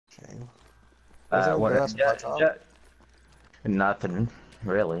Okay. Nothing,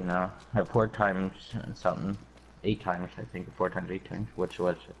 really, no. I have 4 times something. 8 times, I think. 4 times, 8 times, which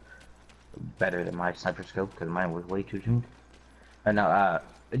was better than my sniper scope, because mine was way too tuned. And now,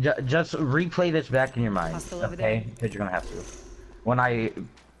 just replay this back in your mind, okay? Because you're gonna have to.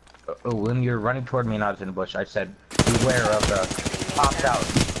 When you're running toward me and I was in the bush, I said, beware of the popped out.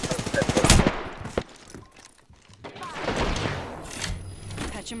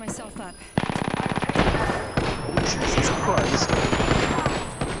 Patching myself up. Jesus Christ.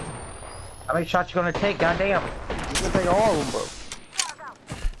 How many shots you gonna take? Goddamn! He's gonna take all of them, bro.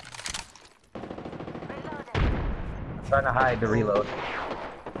 I'm trying to hide the reload.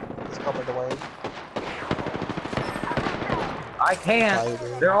 He's coming away. I can't!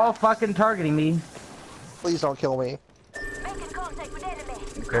 They're all fucking targeting me. Please don't kill me.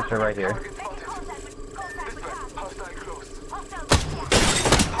 Chris are right here.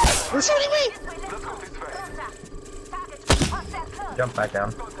 They're shooting me! Jump back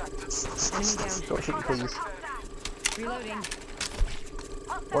down. Don't shoot me, please. Reloading.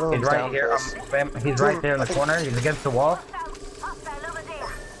 He's right here. He's right there in the corner. He's against the wall.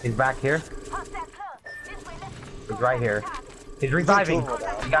 He's back here. He's right here. He's reviving.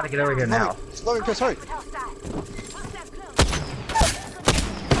 You gotta get over here now. Slow me, Chris, hurry.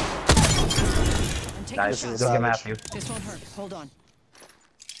 Guys, look at Matthew. This won't hurt. Hold on.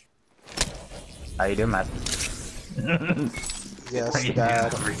 How you doing, Matthew? Yes,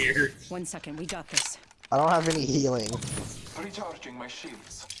 Dad. 1 second. We got this. I don't have any healing. Recharging my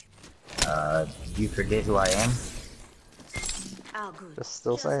shields. You forget who I am? Just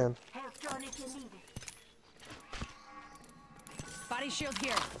still saying. Body shield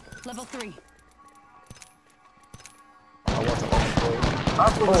here. Level 3. I want to upgrade.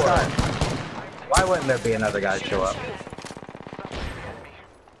 Of course. Why wouldn't there be another guy show up?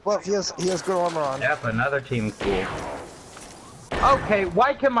 Well, he has good armor on. Yep, another team cool. Okay,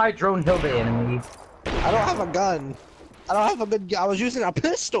 why can my drone kill the enemy? I don't have a gun. I don't have a good gun. I was using a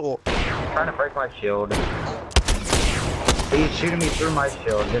pistol. Trying to break my shield. He's shooting me through my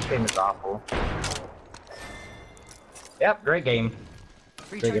shield. This game is awful. Yep, great game.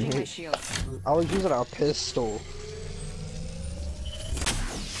 Recharging my shield. I was using a pistol.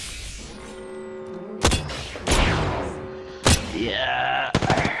 Yeah.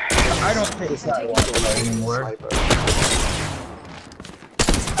 I don't think it's that one anymore.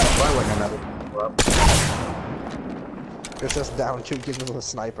 Why wouldn't another team go up? It's just down 2 kills with a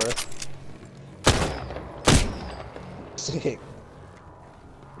sniper. Sick.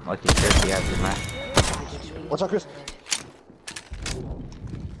 Lucky Chris, he has your match. Watch out, Chris.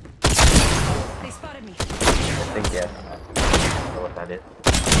 They spotted me. I think, yeah. I don't know what that is.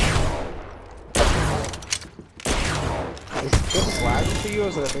 Is this lagging for you or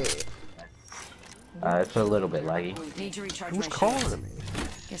is it me? It's a little bit laggy. Need to recharge Who's my calling shield. me?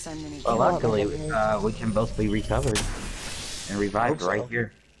 Guess I'm gonna. Well, luckily, we can both be recovered and revived Hope so. right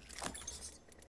here.